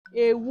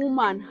A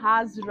woman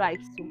has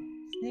rights to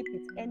sleep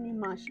with any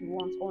man she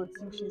wants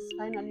until she's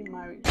finally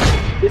married.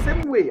 The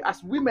same way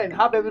as women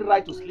have every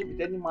right to sleep with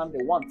any man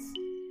they want,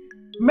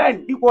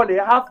 men equally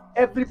have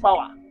every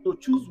power to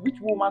choose which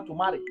woman to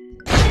marry.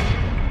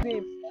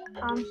 Babe,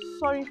 I'm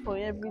sorry for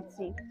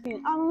everything.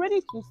 I'm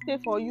ready to stay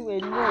for you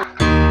alone.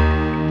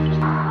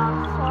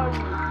 I'm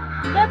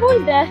sorry. Babe, who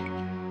is there?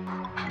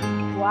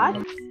 What?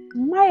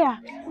 Maya,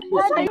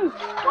 what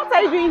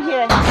are you doing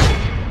here?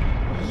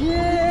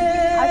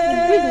 I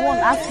should be the one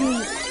asking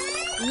you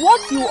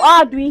what you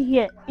are doing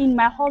here in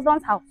my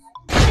husband's house.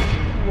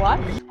 What?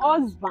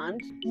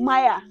 Husband?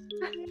 Maya?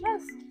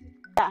 Yes.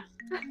 Yeah.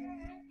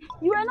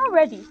 You were not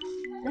ready.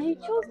 Then you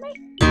chose me.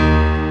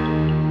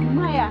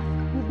 Maya,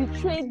 you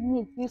betrayed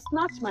me. You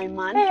snatched my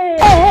man.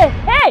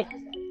 Hey!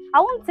 I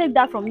won't take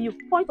that from you.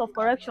 Point of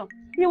correction.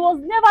 He was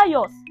never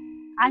yours.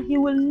 And he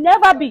will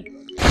never be.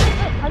 Wait,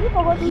 have you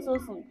forgotten so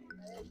soon?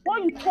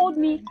 What you told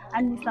me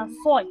and Mr.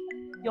 Soy,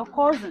 your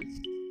cousin.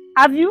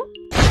 Have you?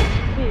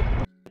 Babe.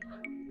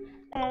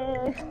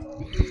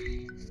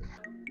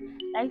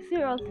 Like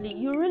seriously,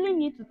 you really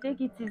need to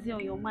take it easy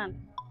on your man.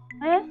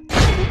 Eh?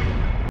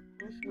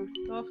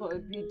 God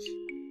forbid.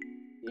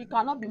 You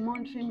cannot be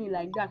monitoring me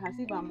like that as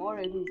if I'm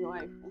already his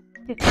wife.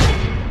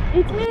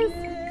 It means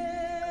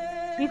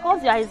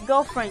because you are his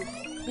girlfriend,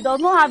 he does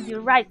not have the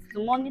right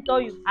to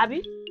monitor you,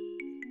 Abby.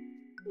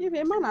 If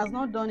a man has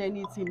not done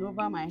anything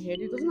over my head,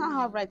 he does not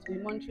have right to be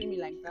monitoring me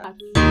like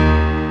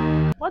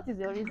that. What is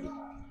your reason?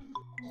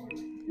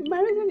 My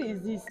reason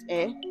is this,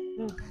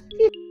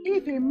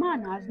 If a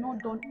man has not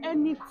done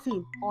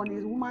anything on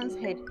his woman's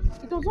head,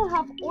 he does not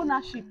have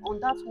ownership on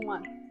that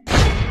woman.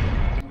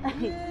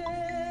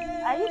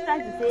 Are you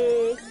trying to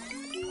say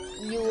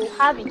you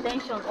have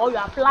intentions or you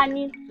are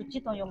planning to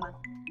cheat on your man?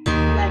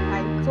 Like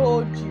I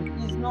told you,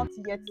 he's not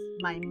yet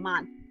my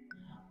man.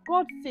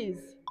 God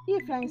says,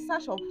 if you're in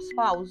search of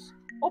spouse,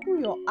 open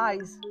your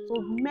eyes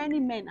to many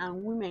men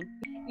and women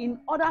in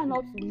order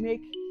not to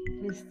make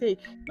mistake.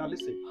 Now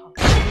listen,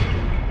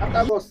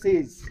 after God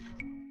says,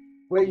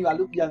 when you are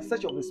in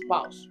search of a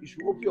spouse, you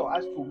should open your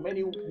eyes to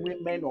many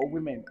men or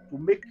women to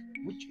make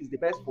which is the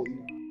best for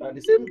you.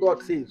 The same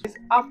God says,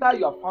 after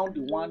you have found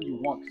the one you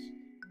want,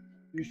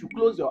 you should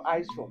close your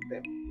eyes from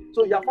them.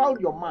 So you have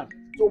found your man.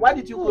 So why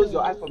did you close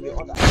your eyes from the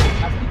other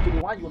and stick to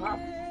the one you have?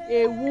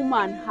 A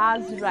woman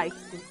has rights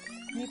to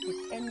sleep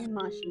with any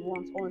man she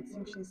wants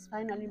until she's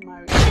finally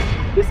married.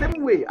 The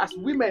same way as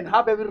women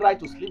have every right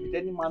to sleep with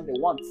any man they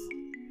want,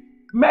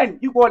 men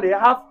equally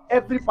have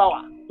every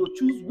power to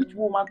choose which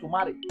woman to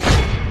marry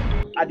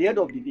at the end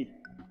of the day.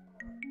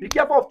 Be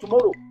careful of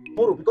tomorrow,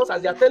 because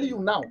as they are telling you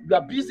now, you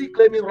are busy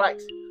claiming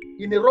rights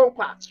in the wrong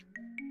path.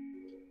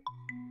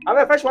 I'm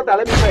going to fetch water,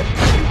 let me fetch.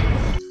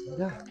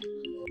 Yeah.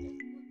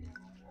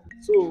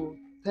 So,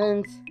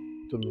 thanks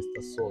to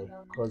Mr. Soul,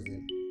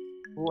 cousin,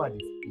 who had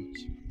his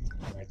speech,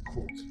 and I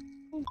quote,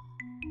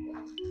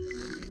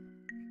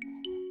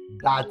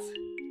 that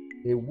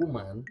a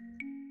woman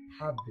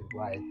have the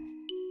right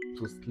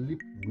to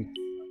sleep with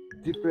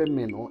different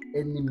men or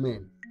any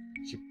men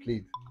she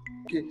pleads.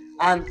 Okay,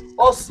 and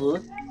also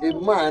a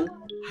man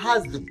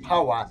has the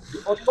power,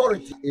 the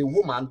authority, a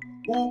woman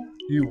who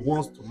he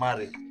wants to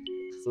marry.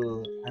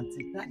 So,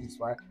 auntie, that is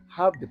why I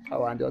have the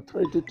power and the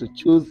authority to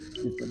choose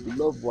his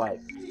beloved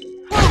wife.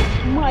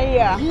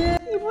 Maya,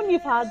 even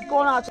if I had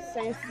gone out of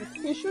senses,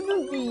 it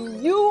shouldn't be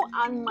you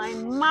and my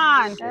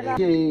man.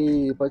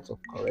 Okay, point of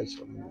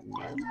correction,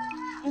 man.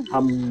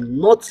 I'm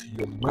not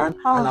your man,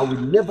 and I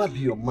will never be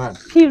your man.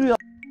 Period.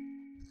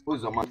 Who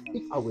is your man?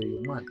 If I were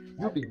your man,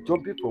 you'll be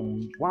jumping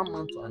from one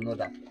man to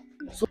another.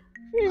 So,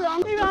 hey! So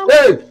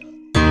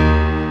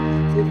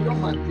if you don't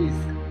mind, please.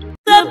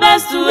 The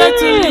best way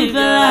to live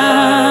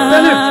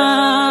life.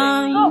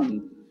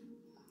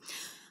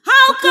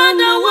 How can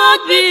the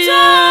world be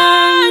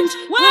changed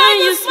when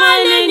you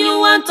smile and you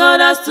want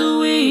others to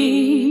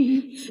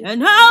weep?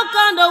 And how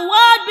can the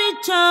world be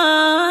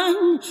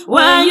changed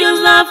when you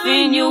laugh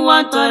and you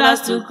want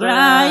others to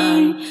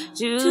cry?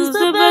 Choose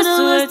the best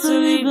way to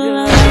live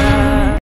life.